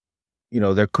eventualities,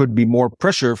 there could be more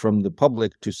pressure from the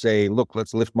public to say, look,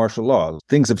 let's lift martial law.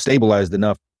 Things have stabilized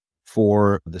enough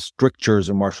for the strictures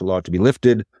of martial law to be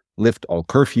lifted, lift all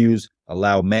curfews,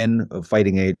 allow men of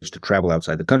fighting age to travel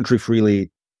outside the country freely,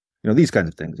 these kinds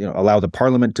of things, allow the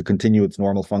parliament to continue its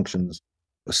normal functions,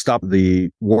 stop the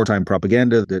wartime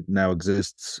propaganda that now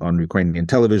exists on Ukrainian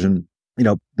television.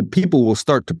 The people will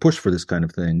start to push for this kind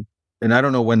of thing. And I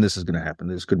don't know when this is going to happen.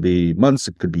 This could be months,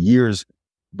 it could be years,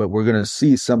 but we're going to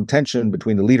see some tension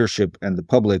between the leadership and the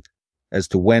public as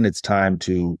to when it's time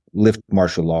to lift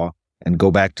martial law and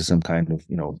go back to some kind of,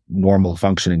 normal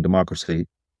functioning democracy.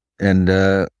 And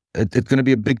it's going to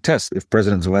be a big test. If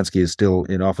President Zelensky is still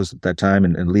in office at that time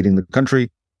and leading the country,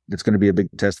 it's going to be a big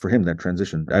test for him, that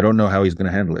transition. I don't know how he's going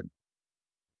to handle it.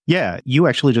 Yeah, you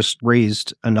actually just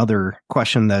raised another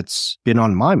question that's been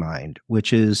on my mind,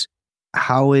 which is,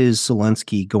 how is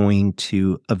Zelensky going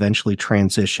to eventually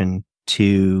transition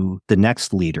to the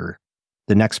next leader,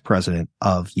 the next president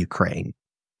of Ukraine?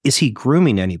 Is he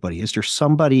grooming anybody? Is there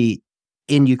somebody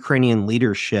in Ukrainian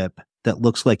leadership that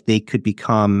looks like they could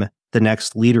become the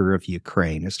next leader of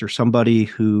Ukraine? Is there somebody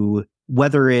who,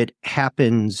 whether it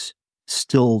happens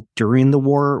still during the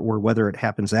war or whether it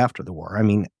happens after the war? I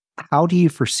mean, how do you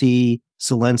foresee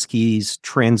Zelensky's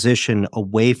transition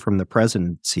away from the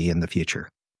presidency in the future?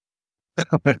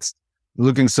 It's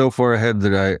looking so far ahead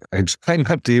that I try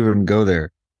not to even go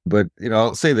there. But,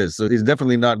 I'll say this. So he's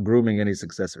definitely not grooming any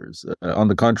successors. On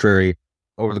the contrary,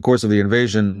 over the course of the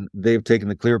invasion, they've taken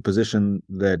the clear position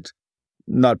that,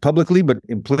 not publicly, but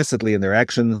implicitly in their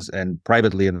actions and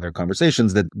privately in their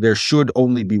conversations, that there should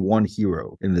only be one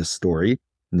hero in this story,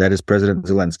 and that is President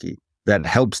Zelensky. That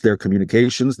helps their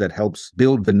communications, that helps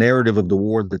build the narrative of the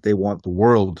war that they want the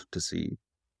world to see.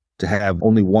 To have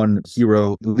only one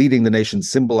hero leading the nation,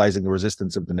 symbolizing the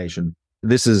resistance of the nation.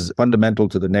 This is fundamental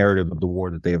to the narrative of the war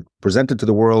that they have presented to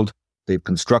the world, they've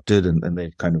constructed, and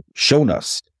they've kind of shown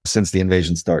us since the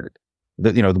invasion started.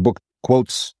 The book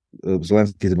quotes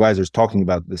Zelensky's advisors talking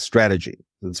about this strategy.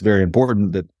 It's very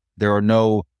important that there are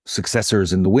no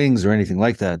successors in the wings or anything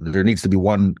like that. There needs to be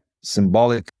one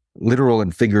symbolic, literal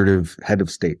and figurative head of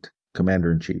state,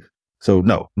 commander-in-chief. So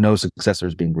no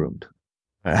successors being groomed.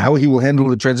 How he will handle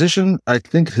the transition, I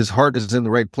think his heart is in the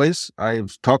right place.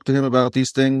 I've talked to him about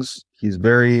these things. He's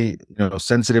very,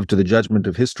 sensitive to the judgment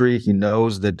of history. He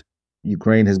knows that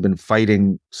Ukraine has been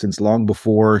fighting since long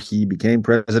before he became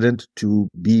president to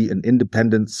be an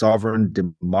independent, sovereign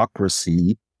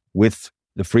democracy with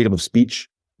the freedom of speech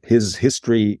his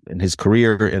history and his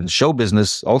career in show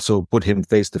business also put him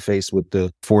face to face with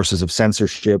the forces of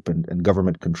censorship and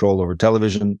government control over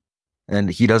television. And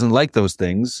he doesn't like those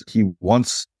things. He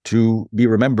wants to be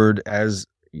remembered as,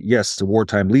 yes, a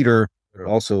wartime leader, but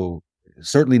also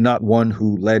certainly not one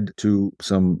who led to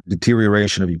some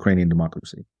deterioration of Ukrainian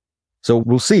democracy. So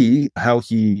we'll see how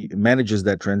he manages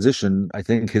that transition. I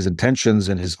think his intentions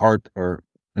and his heart are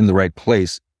in the right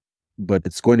place, but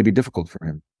it's going to be difficult for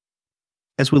him.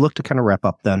 As we look to kind of wrap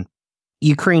up then,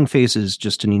 Ukraine faces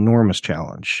just an enormous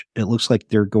challenge. It looks like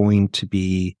they're going to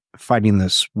be fighting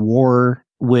this war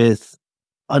with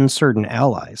uncertain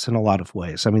allies in a lot of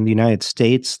ways. I mean, the United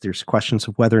States, there's questions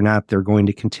of whether or not they're going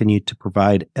to continue to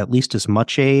provide at least as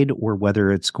much aid, or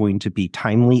whether it's going to be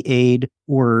timely aid,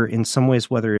 or in some ways,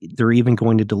 whether they're even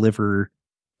going to deliver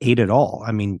aid at all.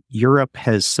 I mean, Europe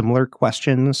has similar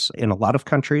questions in a lot of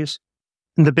countries.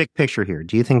 In the big picture here,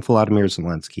 do you think Volodymyr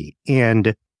Zelensky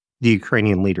and the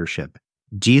Ukrainian leadership,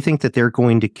 do you think that they're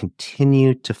going to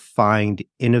continue to find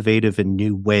innovative and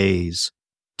new ways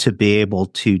to be able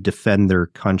to defend their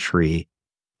country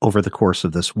over the course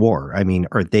of this war? I mean,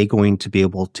 are they going to be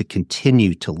able to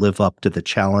continue to live up to the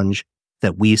challenge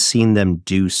that we've seen them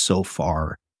do so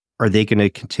far? Are they going to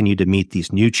continue to meet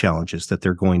these new challenges that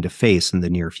they're going to face in the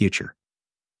near future?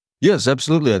 Yes,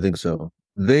 absolutely. I think so.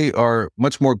 They are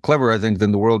much more clever, I think,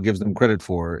 than the world gives them credit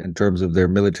for in terms of their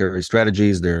military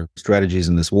strategies, their strategies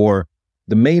in this war.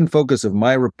 The main focus of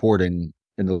my reporting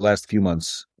in the last few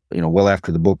months, well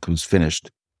after the book was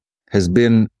finished, has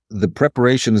been the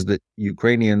preparations that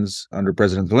Ukrainians under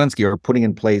President Zelensky are putting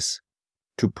in place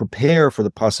to prepare for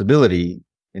the possibility,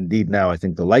 indeed now I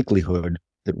think the likelihood,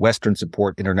 that Western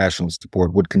support, international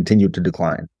support would continue to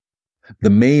decline.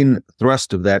 The main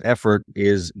thrust of that effort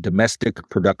is domestic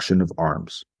production of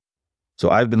arms. So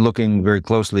I've been looking very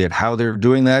closely at how they're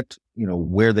doing that,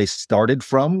 where they started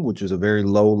from, which is a very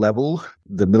low level.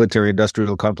 The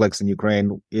military-industrial complex in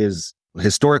Ukraine is,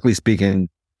 historically speaking,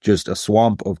 just a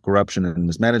swamp of corruption and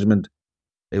mismanagement.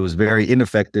 It was very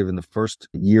ineffective in the first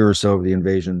year or so of the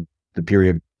invasion, the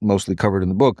period mostly covered in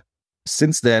the book.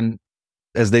 Since then,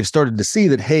 as they've started to see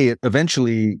that, hey,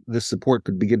 eventually this support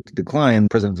could begin to decline,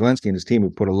 President Zelensky and his team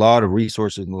have put a lot of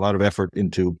resources and a lot of effort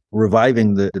into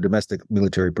reviving the domestic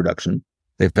military production.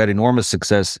 They've had enormous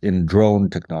success in drone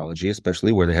technology,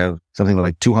 especially where they have something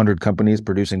like 200 companies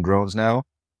producing drones now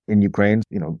in Ukraine.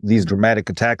 These dramatic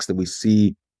attacks that we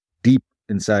see deep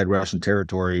inside Russian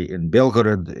territory in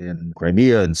Belgorod, in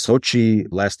Crimea, in Sochi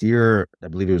last year, I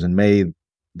believe it was in May,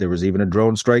 there was even a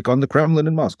drone strike on the Kremlin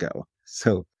in Moscow.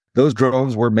 So those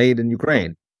drones were made in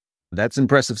Ukraine. That's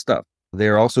impressive stuff.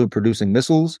 They're also producing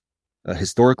missiles.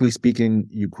 Historically speaking,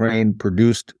 Ukraine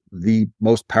produced the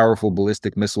most powerful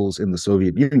ballistic missiles in the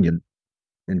Soviet Union,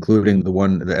 including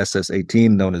the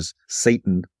SS-18 known as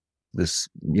Satan, this,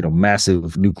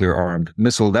 massive nuclear-armed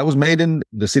missile that was made in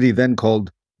the city then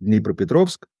called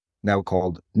Dnipropetrovsk, now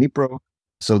called Dnipro.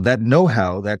 So that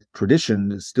know-how, that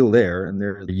tradition is still there, and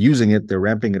they're using it, they're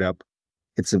ramping it up.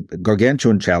 It's a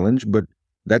gargantuan challenge, but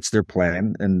that's their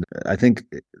plan. And I think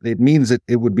it means that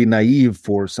it would be naive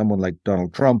for someone like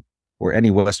Donald Trump or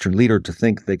any Western leader to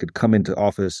think they could come into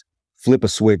office, flip a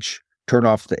switch, turn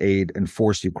off the aid, and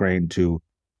force Ukraine to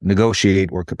negotiate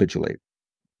or capitulate.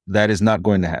 That is not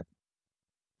going to happen.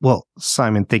 Well,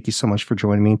 Simon, thank you so much for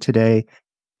joining me today.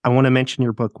 I want to mention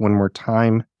your book one more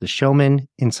time, The Showman,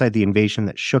 Inside the Invasion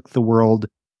That Shook the World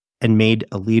and Made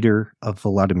a Leader of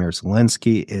Volodymyr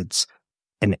Zelensky. It's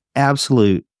an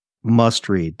absolute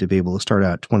must-read to be able to start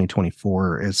out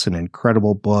 2024. It's an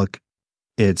incredible book.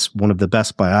 It's one of the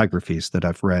best biographies that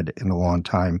I've read in a long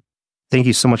time. Thank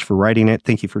you so much for writing it.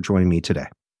 Thank you for joining me today.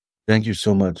 Thank you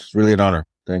so much. It's really an honor.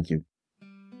 Thank you.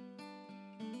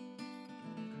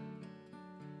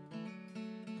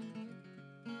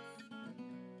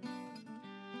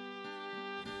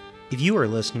 If you are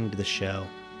listening to the show,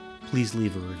 please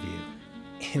leave a review.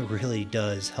 It really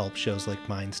does help shows like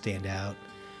mine stand out.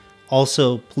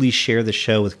 Also, please share the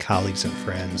show with colleagues and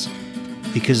friends,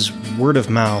 because word of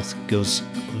mouth goes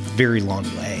a very long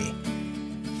way.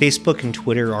 Facebook and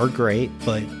Twitter are great,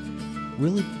 but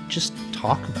really just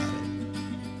talk about it.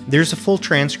 There's a full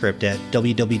transcript at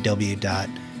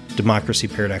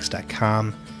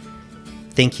www.democracyparadox.com.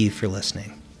 Thank you for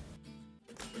listening.